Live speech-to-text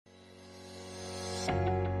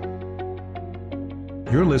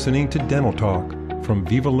You're listening to Dental Talk from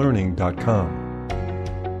VivaLearning.com.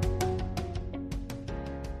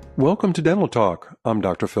 Welcome to Dental Talk. I'm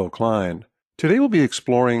Dr. Phil Klein. Today we'll be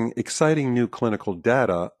exploring exciting new clinical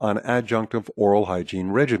data on adjunctive oral hygiene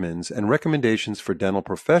regimens and recommendations for dental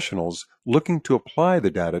professionals looking to apply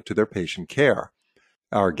the data to their patient care.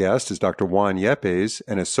 Our guest is Dr. Juan Yepes,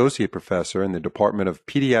 an associate professor in the Department of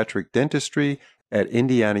Pediatric Dentistry at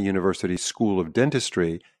Indiana University School of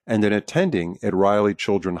Dentistry and an attending at Riley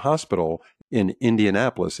Children's Hospital in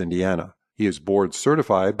Indianapolis, Indiana. He is board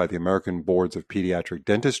certified by the American Boards of Pediatric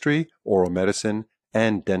Dentistry, Oral Medicine,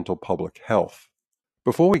 and Dental Public Health.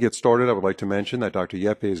 Before we get started, I would like to mention that Dr.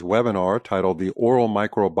 Yepes' webinar titled The Oral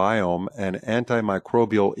Microbiome and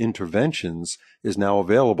Antimicrobial Interventions is now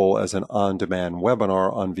available as an on-demand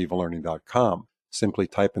webinar on VivaLearning.com. Simply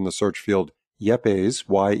type in the search field Yepes,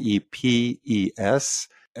 Y-E-P-E-S,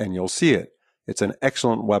 and you'll see it. It's an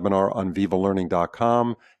excellent webinar on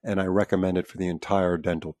VivaLearning.com, and I recommend it for the entire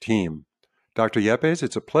dental team. Dr. Yepes,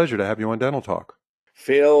 it's a pleasure to have you on Dental Talk.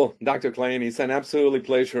 Phil, Dr. Klein, it's an absolutely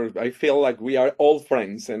pleasure. I feel like we are old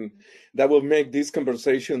friends, and that will make this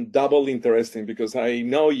conversation double interesting because I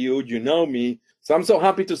know you, you know me. So I'm so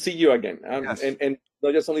happy to see you again. Yes. And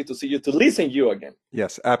not just only to see you, to listen to you again.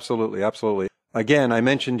 Yes, absolutely, absolutely. Again, I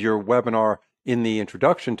mentioned your webinar in the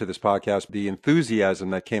introduction to this podcast, the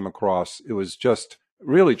enthusiasm that came across. It was just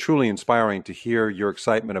really, truly inspiring to hear your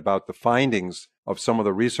excitement about the findings of some of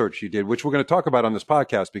the research you did, which we're going to talk about on this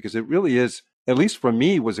podcast, because it really is, at least for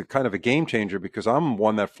me, was a kind of a game changer because I'm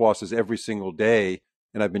one that flosses every single day,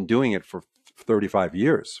 and I've been doing it for 35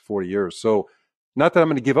 years, 40 years. So not that I'm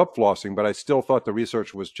going to give up flossing, but I still thought the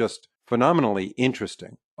research was just phenomenally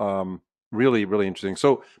interesting. Really, really interesting.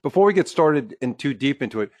 So before we get started and too deep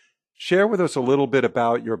into it, share with us a little bit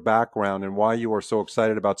about your background and why you are so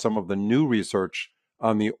excited about some of the new research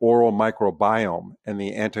on the oral microbiome and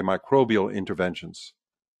the antimicrobial interventions.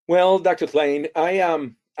 Well, Dr. Klein, I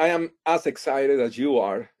am as excited as you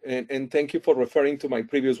are, and thank you for referring to my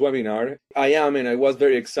previous webinar. I am, and I was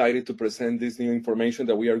very excited to present this new information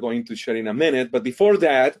that we are going to share in a minute. But before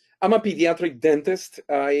that, I'm a pediatric dentist.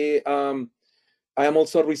 I am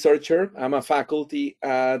also a researcher. I'm a faculty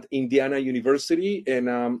at Indiana University, and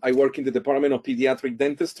I work in the Department of Pediatric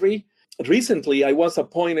Dentistry. Recently, I was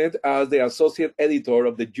appointed as the associate editor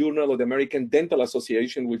of the Journal of the American Dental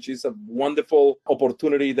Association, which is a wonderful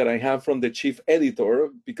opportunity that I have from the chief editor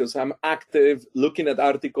because I'm active looking at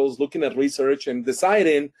articles, looking at research, and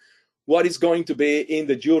deciding what is going to be in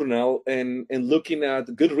the journal and looking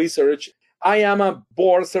at good research. I am a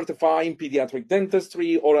board certified in pediatric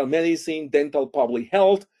dentistry, oral medicine, dental public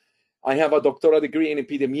health. I have a doctoral degree in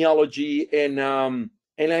epidemiology, and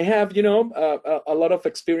I have, a lot of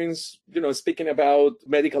experience, speaking about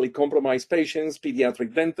medically compromised patients,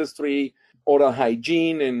 pediatric dentistry, oral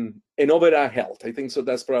hygiene, and overall health. I think so.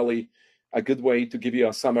 That's probably a good way to give you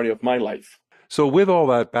a summary of my life. So with all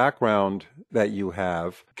that background that you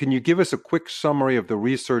have, can you give us a quick summary of the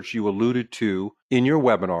research you alluded to in your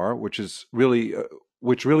webinar, which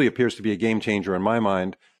really appears to be a game changer in my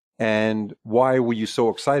mind, and why were you so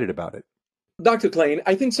excited about it? Dr. Klein,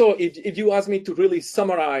 I think so. If you ask me to really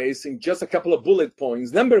summarize in just a couple of bullet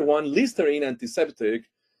points, number one, Listerine antiseptic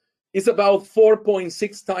is about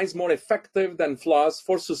 4.6 times more effective than floss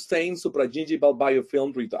for sustained supragingival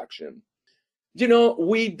biofilm reduction.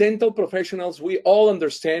 We dental professionals, we all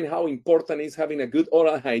understand how important is having a good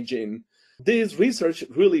oral hygiene. This research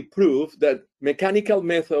really proved that mechanical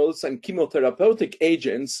methods and chemotherapeutic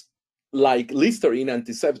agents like Listerine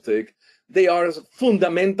antiseptic, they are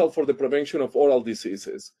fundamental for the prevention of oral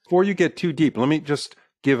diseases. Before you get too deep, let me just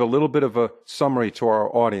give a little bit of a summary to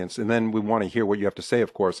our audience, and then we want to hear what you have to say,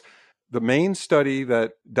 of course. The main study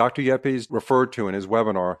that Dr. Yepes referred to in his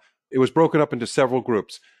webinar, it was broken up into several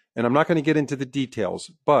groups, and I'm not going to get into the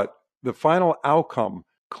details, but the final outcome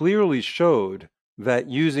clearly showed that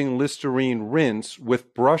using Listerine rinse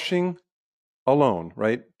with brushing alone,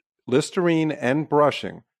 right? Listerine and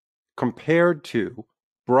brushing compared to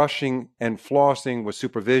brushing and flossing with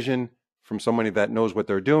supervision from somebody that knows what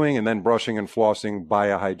they're doing, and then brushing and flossing by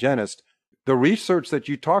a hygienist. The research that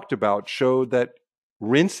you talked about showed that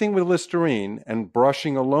rinsing with Listerine and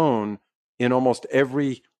brushing alone in almost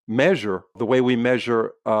every measure, the way we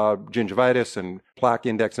measure gingivitis and plaque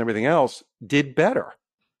index and everything else, did better.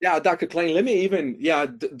 Yeah, Dr. Klein, let me even,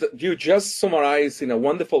 you just summarized in a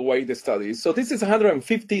wonderful way the study. So this is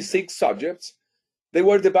 156 subjects. They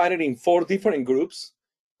were divided in 4 different groups.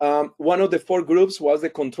 One of the 4 groups was the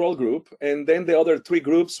control group, and then the other 3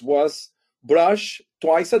 groups was brush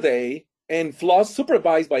twice a day and floss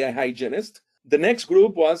supervised by a hygienist. The next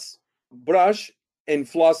group was brush and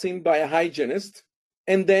flossing by a hygienist.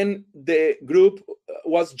 And then the group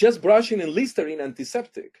was just brushing and Listerine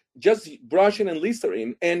antiseptic, just brushing and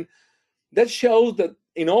Listerine. And that shows that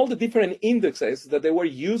in all the different indexes that they were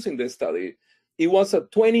using the study, it was a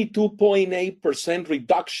 22.8%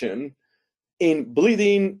 reduction in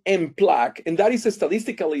bleeding and plaque. And that is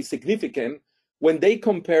statistically significant when they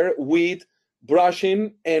compare with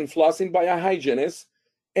brushing and flossing by a hygienist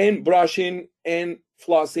and brushing and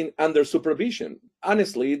flossing under supervision.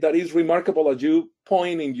 Honestly, that is remarkable, as you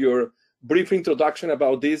point in your brief introduction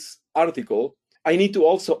about this article. I need to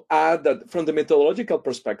also add that from the methodological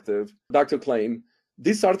perspective, Dr. Klein,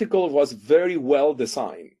 this article was very well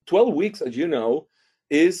designed. 12 weeks, as you know,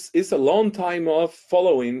 is a long time of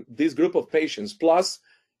following this group of patients. Plus,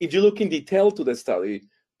 if you look in detail to the study,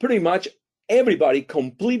 pretty much everybody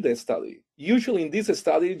complete the study. Usually in these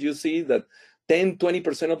studies, you see that 10,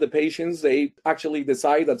 20% of the patients, they actually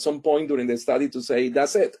decide at some point during the study to say,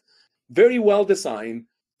 that's it. Very well designed.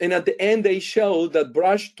 And at the end, they show that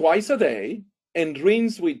brush twice a day and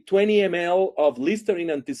rinse with 20 ml of Listerine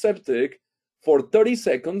antiseptic for 30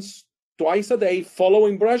 seconds, twice a day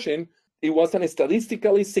following brushing. It was a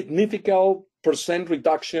statistically significant percent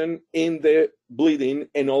reduction in the bleeding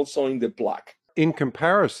and also in the plaque. In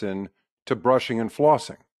comparison to brushing and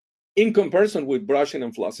flossing. In comparison with brushing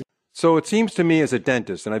and flossing. So it seems to me as a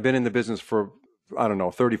dentist, and I've been in the business for,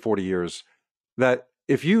 30, 40 years, that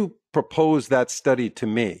if you propose that study to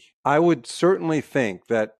me, I would certainly think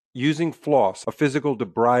that using floss, a physical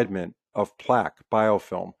debridement of plaque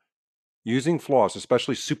biofilm, using floss,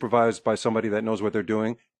 especially supervised by somebody that knows what they're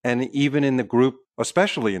doing, and even in the group,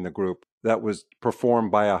 especially in the group that was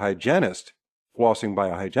performed by a hygienist, flossing by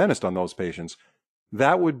a hygienist on those patients,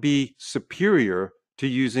 that would be superior to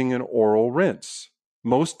using an oral rinse.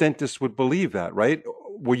 Most dentists would believe that, right?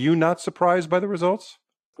 Were you not surprised by the results?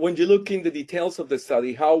 When you look in the details of the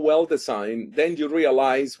study, how well designed, then you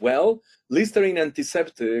realize, well, Listerine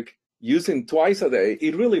antiseptic using twice a day,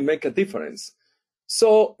 it really make a difference.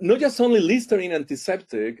 So not just only Listerine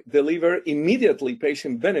antiseptic deliver immediately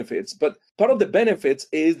patient benefits, but part of the benefits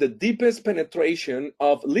is the deepest penetration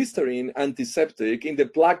of Listerine antiseptic in the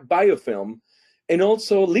plaque biofilm. And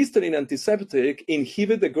also Listerine antiseptic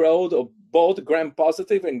inhibit the growth of both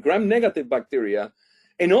gram-positive and gram-negative bacteria,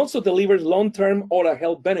 and also delivers long-term oral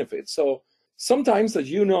health benefits. So sometimes, as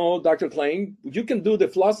you know, Dr. Klein, you can do the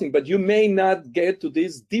flossing, but you may not get to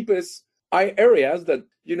these deepest eye areas that,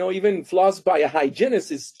 even floss by a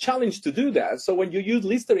hygienist is challenged to do that. So when you use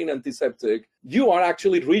Listerine antiseptic, you are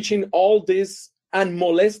actually reaching all these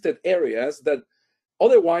unmolested areas that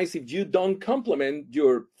otherwise, if you don't complement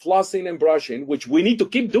your flossing and brushing, which we need to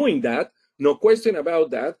keep doing that, no question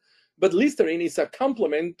about that, but Listerine is a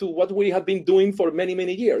complement to what we have been doing for many,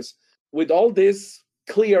 many years. With all this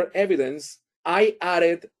clear evidence, I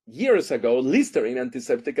added years ago Listerine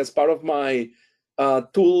antiseptic as part of my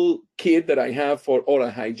tool kit that I have for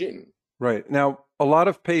oral hygiene. Right. Now, a lot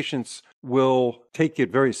of patients will take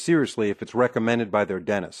it very seriously if it's recommended by their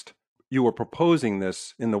dentist. You were proposing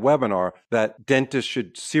this in the webinar that dentists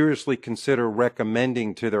should seriously consider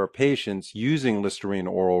recommending to their patients using Listerine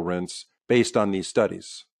oral rinse based on these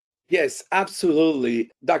studies. Yes,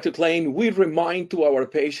 absolutely. Dr. Klein, we remind to our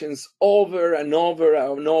patients over and over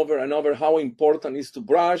and over and over how important it is to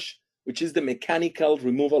brush, which is the mechanical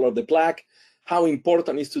removal of the plaque, how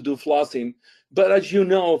important it is to do flossing. But as you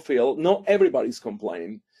know, Phil, not everybody's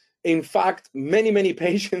complaining. In fact, many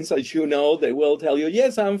patients, as you know, they will tell you,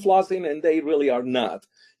 yes, I'm flossing, and they really are not.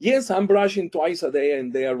 Yes, I'm brushing twice a day,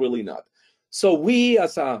 and they are really not. So we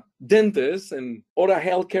as a dentists and oral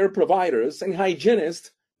health care providers and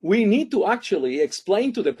hygienists, we need to actually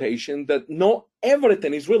explain to the patient that not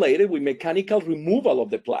everything is related with mechanical removal of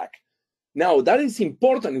the plaque. Now, that is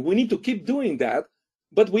important. We need to keep doing that,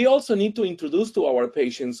 but we also need to introduce to our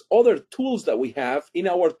patients other tools that we have in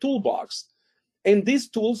our toolbox. And these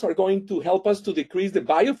tools are going to help us to decrease the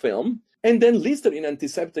biofilm. And then Listerine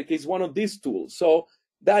antiseptic is one of these tools. So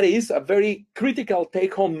that is a very critical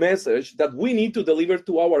take-home message that we need to deliver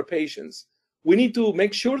to our patients. We need to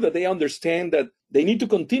make sure that they understand that they need to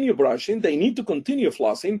continue brushing, they need to continue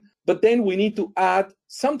flossing, but then we need to add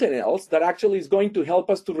something else that actually is going to help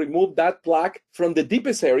us to remove that plaque from the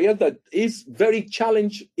deepest area that is very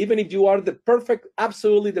challenged, even if you are the perfect,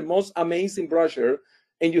 absolutely the most amazing brusher,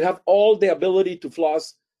 and you have all the ability to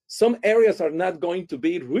floss. Some areas are not going to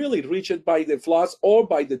be really reached by the floss or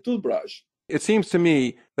by the toothbrush. It seems to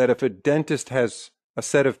me that if a dentist has a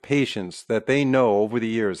set of patients that they know over the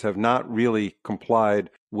years have not really complied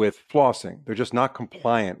with flossing, they're just not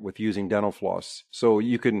compliant with using dental floss. So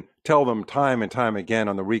you can tell them time and time again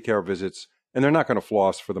on the recare visits, and they're not going to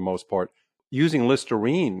floss for the most part. using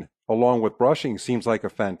Listerine along with brushing seems like a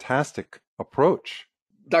fantastic approach.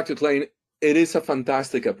 Dr. Klein, it is a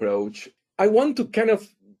fantastic approach. I want to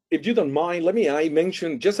if you don't mind, I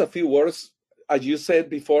mention just a few words. As you said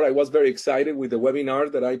before, I was very excited with the webinar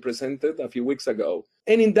that I presented a few weeks ago.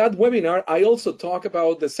 And in that webinar, I also talk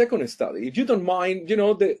about the second study. If you don't mind,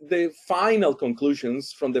 the final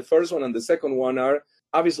conclusions from the first one and the second one are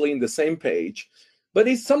obviously in the same page. But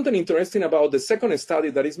it's something interesting about the second study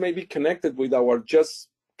that is maybe connected with our just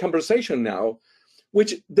conversation now,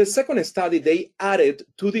 which the second study, they added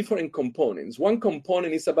two different components. One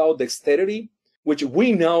component is about dexterity, which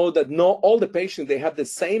we know that not all the patients, they have the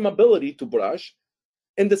same ability to brush.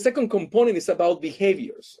 And the second component is about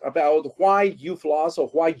behaviors, about why you floss or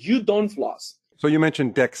why you don't floss. So you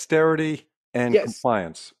mentioned dexterity and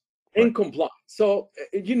compliance. And compliance. So,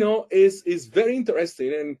 is very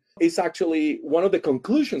interesting. And it's actually one of the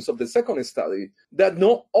conclusions of the second study that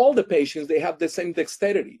not all the patients, they have the same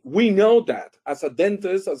dexterity. We know that as a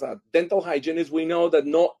dentist, as a dental hygienist, we know that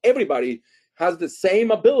not everybody has the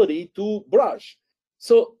same ability to brush.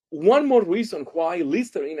 So one more reason why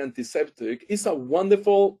Listerine antiseptic is a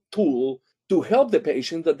wonderful tool to help the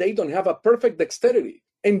patient that they don't have a perfect dexterity.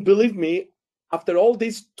 And believe me, after all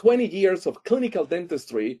these 20 years of clinical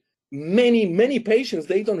dentistry, many patients,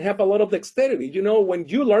 they don't have a lot of dexterity. When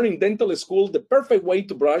you learn in dental school the perfect way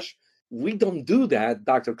to brush, we don't do that,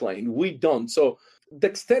 Dr. Klein. We don't. So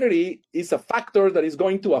dexterity is a factor that is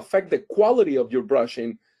going to affect the quality of your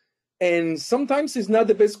brushing. And sometimes it's not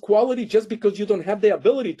the best quality just because you don't have the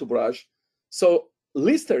ability to brush. So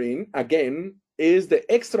Listerine, again, is the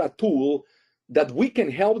extra tool that we can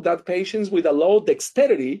help that patients with a low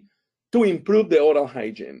dexterity to improve the oral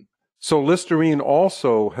hygiene. So Listerine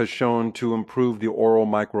also has shown to improve the oral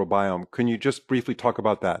microbiome. Can you just briefly talk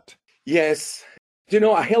about that? Yes.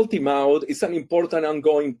 A healthy mouth is an important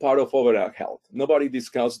ongoing part of overall health. Nobody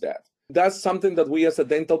discussed that. That's something that we as a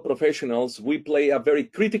dental professionals, we play a very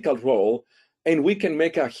critical role, and we can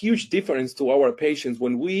make a huge difference to our patients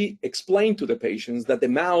when we explain to the patients that the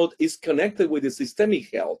mouth is connected with the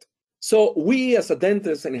systemic health. So we as a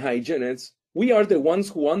dentist and hygienists, we are the ones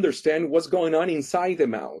who understand what's going on inside the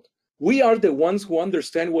mouth. We are the ones who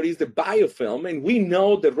understand what is the biofilm, and we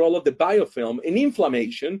know the role of the biofilm in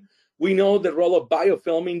inflammation. We know the role of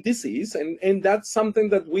biofilm in disease, and that's something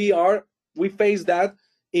that we face that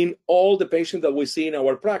in all the patients that we see in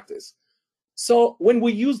our practice. So when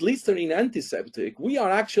we use Listerine antiseptic, we are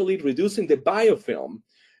actually reducing the biofilm,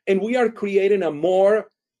 and we are creating a more,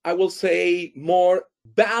 I will say, more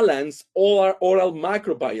balanced oral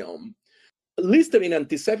microbiome. Listerine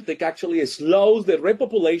antiseptic actually slows the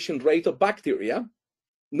repopulation rate of bacteria.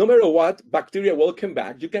 No matter what, bacteria will come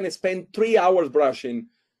back. You can spend 3 hours brushing.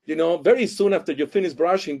 Very soon after you finish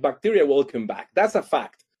brushing, bacteria will come back. That's a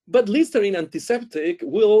fact. But Listerine antiseptic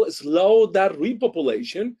will slow that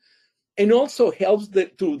repopulation and also helps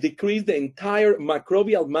to decrease the entire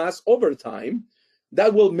microbial mass over time.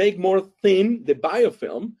 That will make more thin the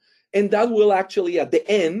biofilm, and that will actually, at the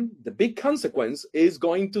end, the big consequence is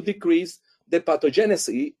going to decrease the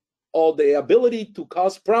pathogenicity or the ability to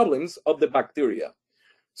cause problems of the bacteria.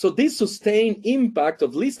 So this sustained impact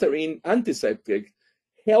of Listerine antiseptic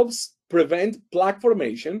helps prevent plaque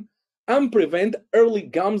formation and prevent early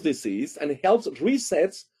gums disease, and helps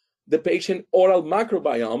resets the patient oral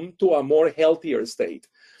microbiome to a more healthier state.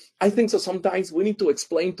 I think so sometimes we need to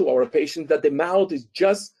explain to our patients that the mouth is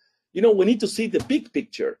just, we need to see the big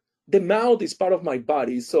picture. The mouth is part of my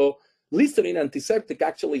body. So Listerine antiseptic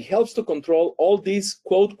actually helps to control all these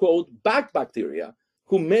quote, bad bacteria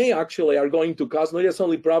who may actually are going to cause not just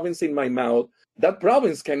only problems in my mouth, that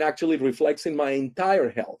problems can actually reflect in my entire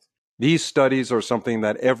health. These studies are something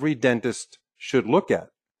that every dentist should look at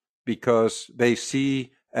because they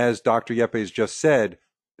see, as Dr. Yepes just said,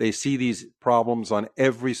 they see these problems on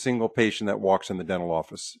every single patient that walks in the dental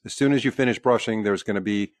office. As soon as you finish brushing, there's going to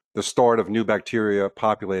be the start of new bacteria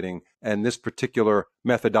populating. And this particular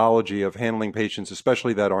methodology of handling patients,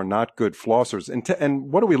 especially that are not good flossers.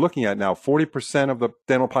 And what are we looking at now? 40% of the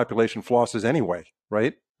dental population flosses anyway,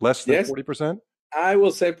 right? Less than 40%? I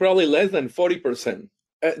will say probably less than 40%.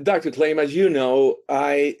 Dr. Klein, as you know,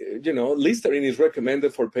 Listerine is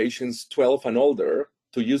recommended for patients 12 and older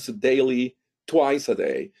to use it daily, twice a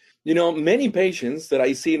day. Many patients that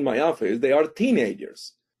I see in my office, they are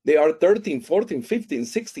teenagers. They are 13, 14, 15,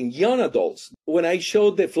 16, young adults. When I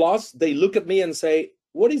show the floss, they look at me and say,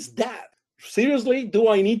 what is that? Seriously, do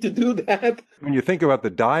I need to do that? When you think about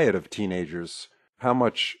the diet of teenagers, how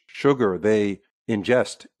much sugar they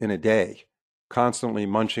ingest in a day, constantly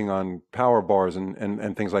munching on power bars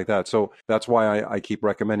and things like that. So that's why I keep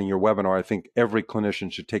recommending your webinar. I think every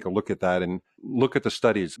clinician should take a look at that and look at the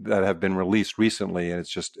studies that have been released recently. And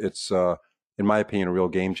it's in my opinion, a real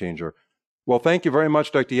game changer. Well, thank you very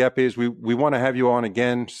much, Dr. Yepes. We want to have you on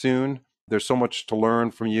again soon. There's so much to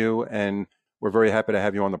learn from you, and we're very happy to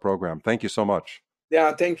have you on the program. Thank you so much.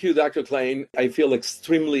 Yeah, thank you, Dr. Klein. I feel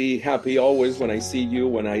extremely happy always when I see you,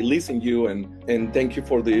 when I listen to you, and thank you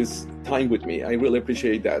for this time with me. I really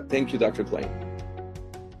appreciate that. Thank you, Dr. Klein.